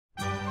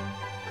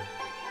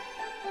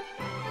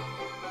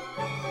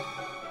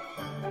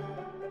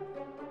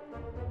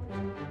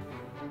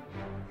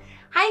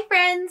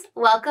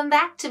Welcome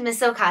back to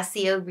Miss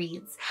Ocasio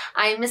Reads.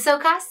 I'm Miss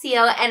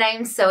Ocasio and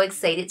I'm so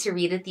excited to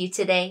read with you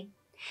today.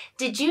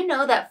 Did you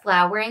know that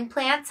flowering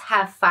plants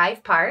have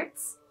 5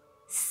 parts?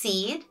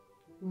 Seed,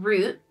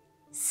 root,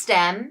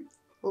 stem,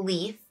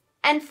 leaf,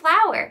 and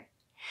flower.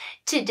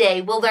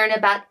 Today we'll learn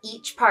about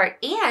each part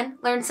and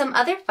learn some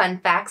other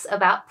fun facts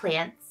about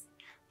plants.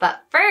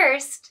 But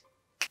first,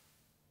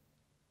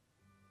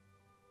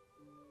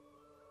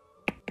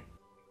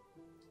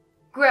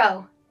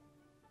 grow.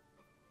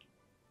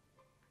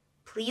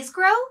 Please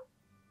grow.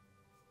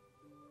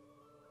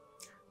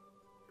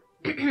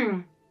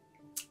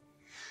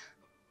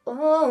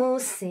 Oh,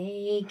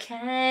 say,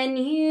 can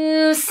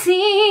you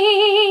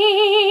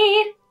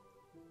see?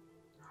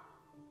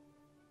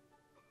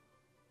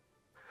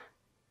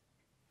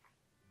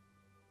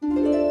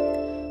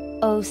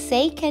 Oh,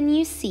 Say Can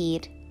You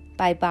Seed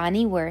by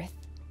Bonnie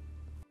Worth.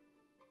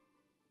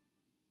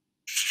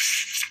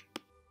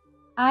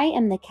 I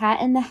am the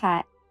Cat in the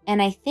Hat,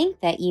 and I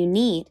think that you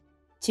need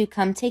to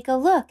come take a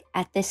look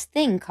at this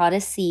thing called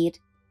a seed.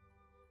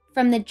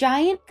 From the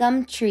giant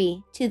gum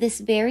tree to this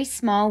very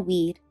small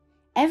weed,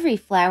 every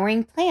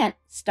flowering plant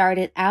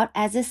started out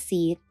as a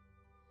seed.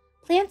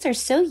 Plants are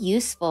so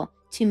useful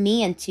to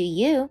me and to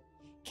you.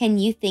 Can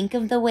you think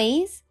of the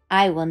ways?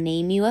 I will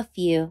name you a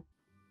few.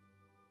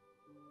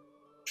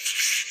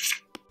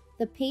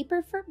 The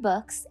paper for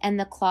books and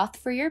the cloth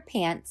for your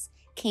pants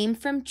came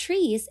from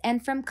trees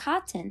and from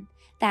cotton.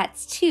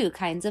 That's 2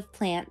 kinds of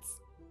plants.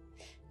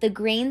 The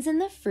grains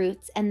and the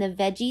fruits and the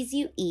veggies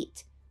you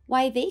eat,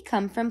 why, they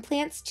come from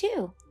plants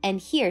too.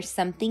 And here's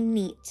something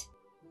neat.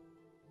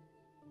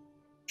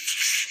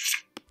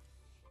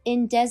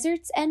 In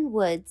deserts and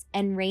woods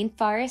and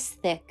rainforests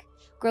thick,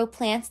 grow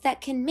plants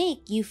that can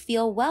make you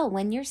feel well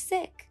when you're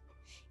sick.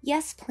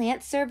 Yes,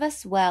 plants serve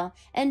us well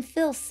and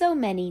fill so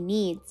many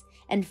needs,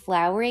 and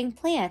flowering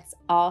plants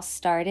all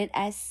started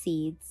as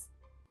seeds.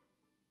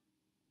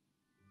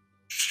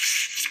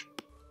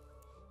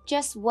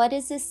 Just what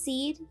is a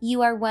seed,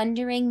 you are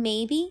wondering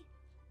maybe?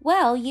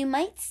 Well, you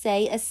might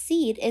say a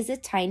seed is a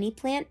tiny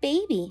plant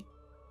baby.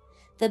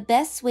 The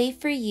best way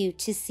for you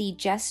to see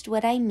just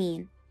what I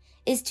mean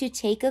is to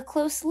take a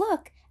close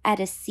look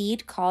at a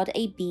seed called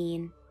a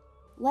bean.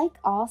 Like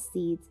all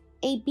seeds,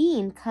 a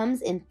bean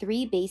comes in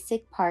 3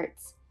 basic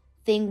parts.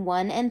 Thing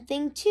 1 and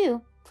thing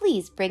 2,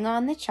 please bring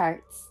on the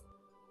charts.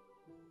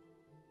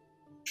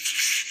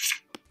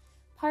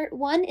 Part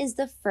 1 is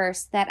the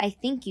first that I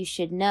think you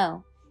should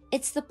know.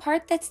 It's the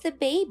part that's the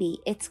baby.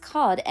 It's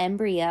called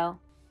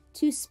embryo.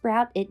 To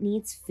sprout, it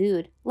needs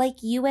food,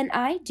 like you and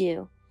I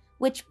do,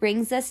 which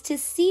brings us to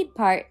seed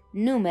part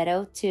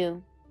numero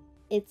 2.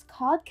 It's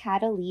called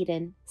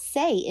cotyledon.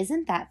 Say,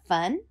 isn't that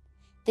fun?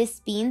 This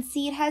bean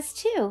seed has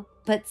 2,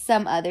 but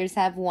some others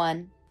have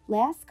 1.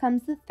 Last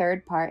comes the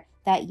 3rd part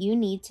that you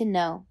need to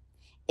know.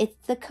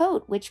 It's the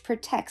coat which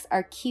protects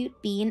our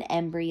cute bean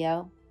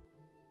embryo.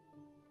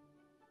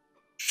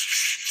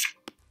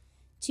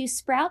 To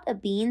sprout a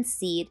bean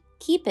seed,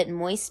 keep it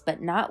moist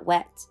but not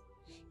wet.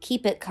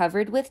 Keep it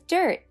covered with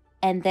dirt,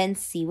 and then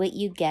see what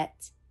you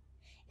get.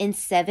 In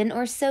 7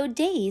 or so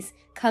days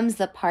comes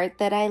the part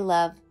that I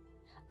love.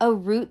 A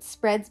root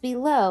spreads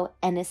below,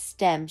 and a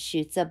stem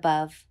shoots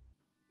above.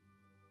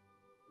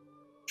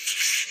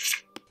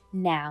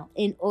 Now,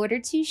 in order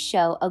to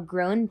show a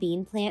grown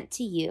bean plant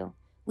to you,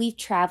 we've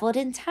traveled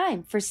in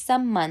time for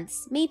some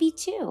months, maybe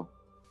 2.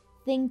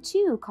 Thing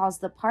 2 calls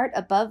the part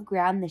above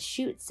ground the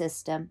shoot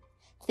system.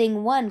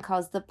 Thing 1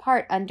 calls the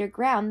part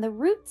underground the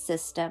root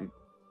system.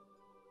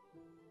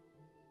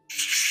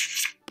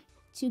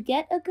 To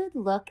get a good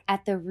look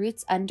at the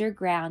roots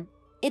underground,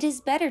 it is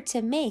better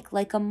to make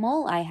like a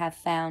mole I have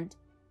found.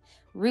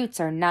 Roots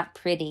are not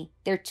pretty,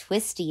 they're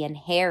twisty and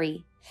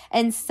hairy,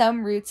 and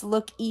some roots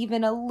look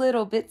even a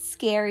little bit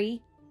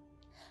scary.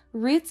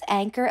 Roots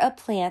anchor a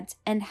plant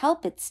and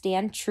help it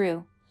stand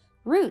true.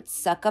 Roots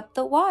suck up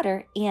the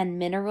water and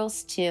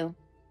minerals too.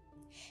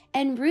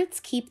 And roots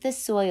keep the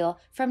soil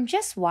from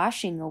just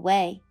washing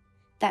away.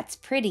 That's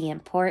pretty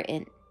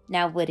important,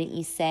 now wouldn't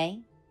you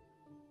say?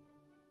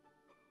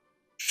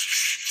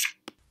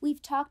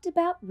 We've talked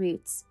about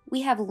roots,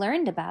 we have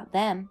learned about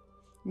them.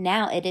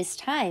 Now it is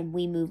time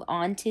we move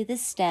on to the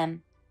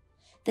stem.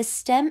 The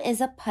stem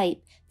is a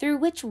pipe through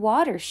which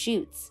water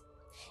shoots.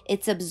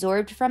 It's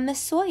absorbed from the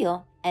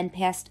soil and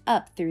passed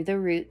up through the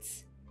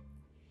roots.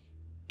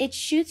 It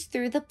shoots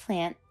through the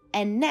plant,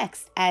 and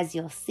next, as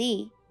you'll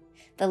see,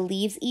 the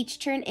leaves each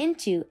turn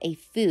into a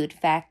food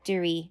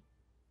factory.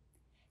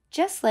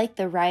 Just like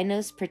the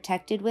rhino's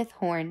protected with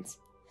horns,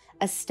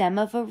 a stem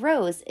of a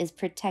rose is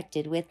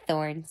protected with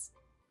thorns.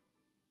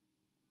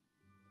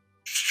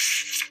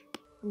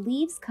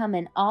 Leaves come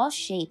in all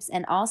shapes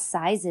and all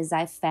sizes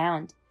I've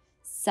found.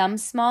 Some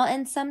small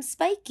and some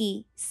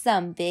spiky,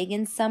 some big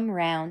and some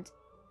round.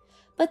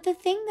 But the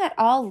thing that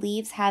all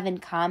leaves have in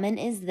common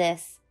is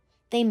this: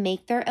 they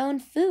make their own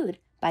food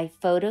by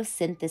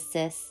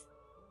photosynthesis.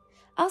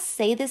 I'll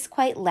say this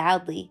quite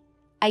loudly.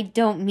 I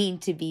don't mean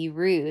to be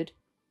rude.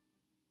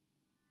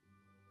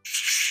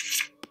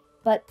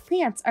 But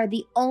plants are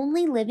the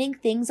only living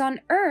things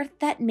on Earth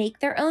that make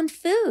their own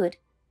food.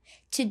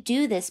 To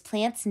do this,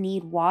 plants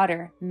need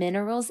water,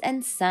 minerals,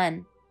 and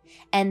sun.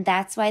 And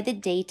that's why the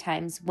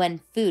daytime's when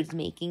food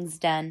making's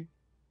done.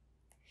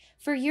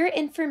 For your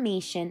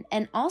information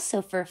and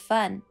also for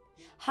fun,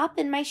 hop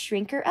in my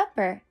shrinker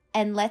upper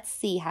and let's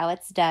see how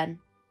it's done.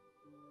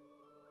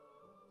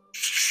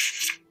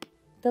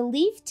 The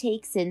leaf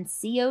takes in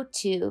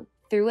CO2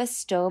 through a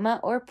stoma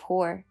or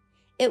pore.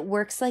 It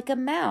works like a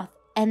mouth,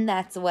 and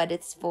that's what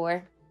it's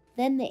for.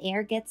 Then the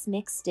air gets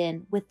mixed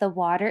in with the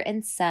water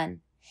and sun,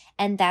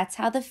 and that's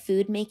how the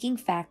food-making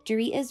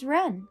factory is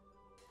run.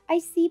 I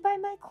see by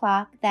my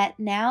clock that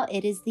now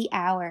it is the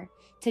hour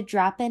to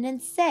drop in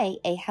and say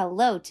a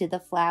hello to the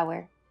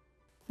flower.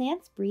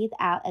 Plants breathe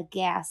out a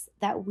gas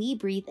that we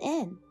breathe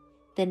in.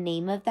 The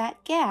name of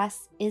that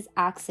gas is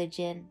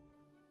oxygen.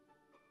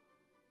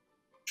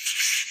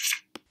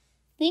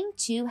 Thing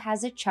 2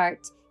 has a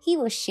chart. He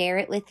will share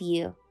it with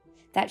you.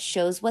 That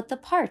shows what the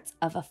parts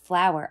of a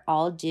flower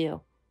all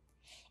do.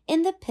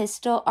 In the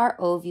pistil are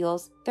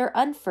ovules. They're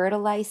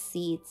unfertilized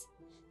seeds.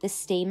 The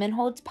stamen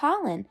holds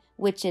pollen,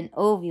 which an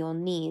ovule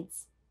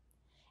needs.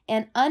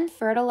 An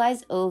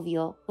unfertilized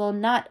ovule will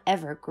not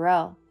ever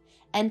grow,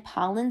 and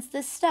pollen's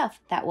the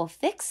stuff that will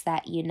fix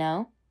that, you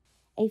know.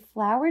 A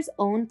flower's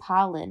own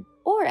pollen,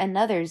 or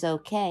another's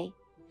okay.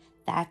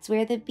 That's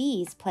where the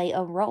bees play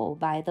a role,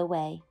 by the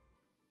way.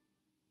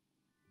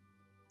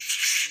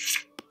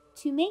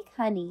 To make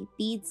honey,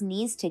 bees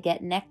need to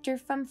get nectar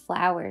from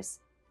flowers.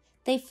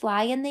 They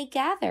fly and they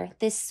gather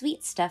this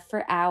sweet stuff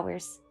for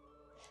hours.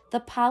 The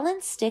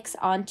pollen sticks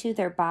onto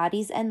their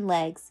bodies and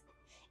legs.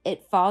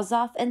 It falls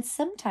off and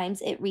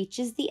sometimes it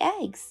reaches the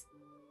eggs.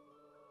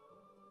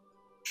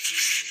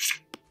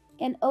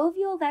 An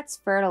ovule that's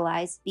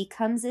fertilized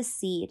becomes a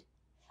seed.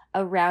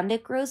 Around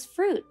it grows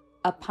fruit,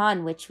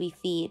 upon which we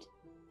feed.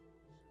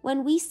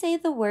 When we say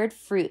the word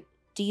fruit,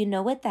 do you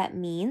know what that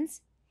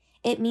means?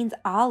 It means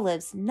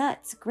olives,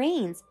 nuts,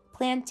 grains,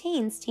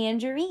 plantains,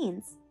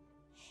 tangerines,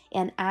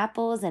 and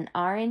apples and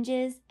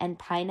oranges and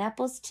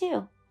pineapples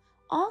too.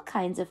 All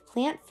kinds of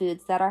plant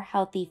foods that are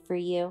healthy for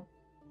you.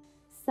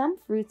 Some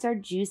fruits are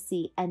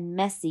juicy and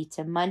messy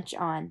to munch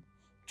on.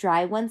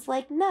 Dry ones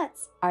like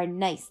nuts are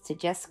nice to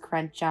just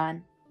crunch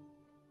on.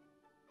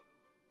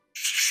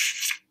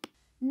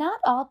 Not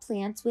all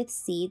plants with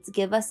seeds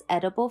give us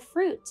edible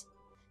fruit.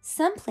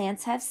 Some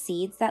plants have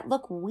seeds that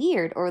look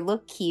weird or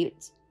look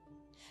cute.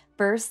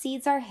 Burr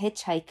seeds are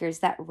hitchhikers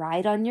that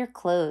ride on your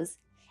clothes,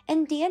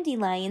 and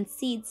dandelion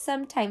seeds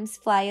sometimes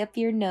fly up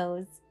your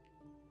nose.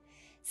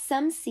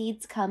 Some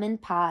seeds come in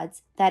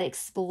pods that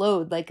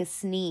explode like a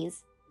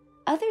sneeze.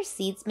 Other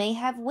seeds may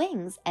have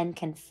wings and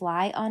can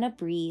fly on a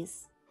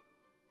breeze.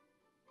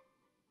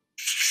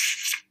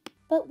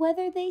 But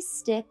whether they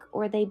stick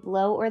or they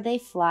blow or they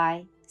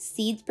fly,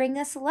 seeds bring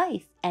us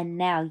life, and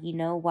now you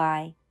know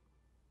why.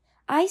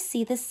 I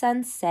see the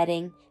sun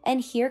setting,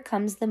 and here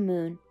comes the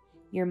moon.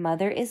 Your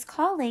mother is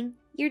calling,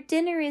 your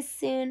dinner is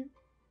soon.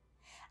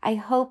 I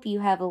hope you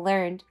have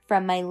learned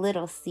from my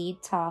little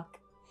seed talk,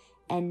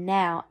 and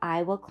now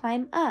I will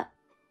climb up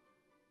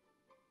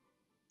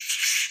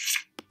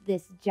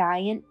this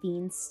giant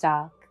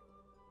beanstalk.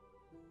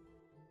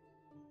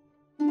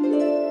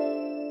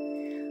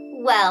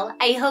 Well,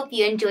 I hope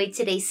you enjoyed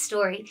today's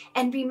story.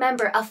 And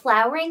remember, a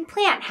flowering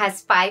plant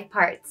has 5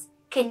 parts.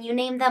 Can you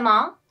name them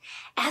all?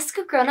 Ask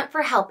a grown-up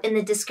for help in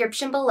the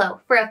description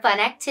below for a fun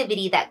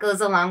activity that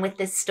goes along with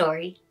this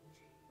story.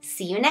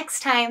 See you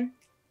next time.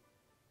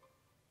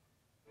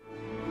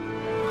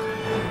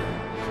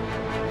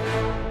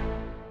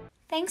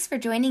 Thanks for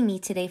joining me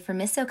today for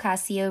Miss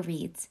Ocasio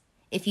Reads.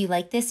 If you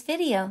like this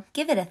video,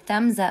 give it a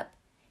thumbs up.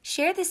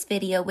 Share this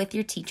video with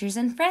your teachers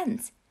and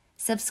friends.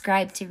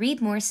 Subscribe to read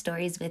more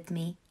stories with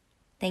me.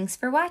 Thanks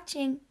for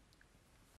watching.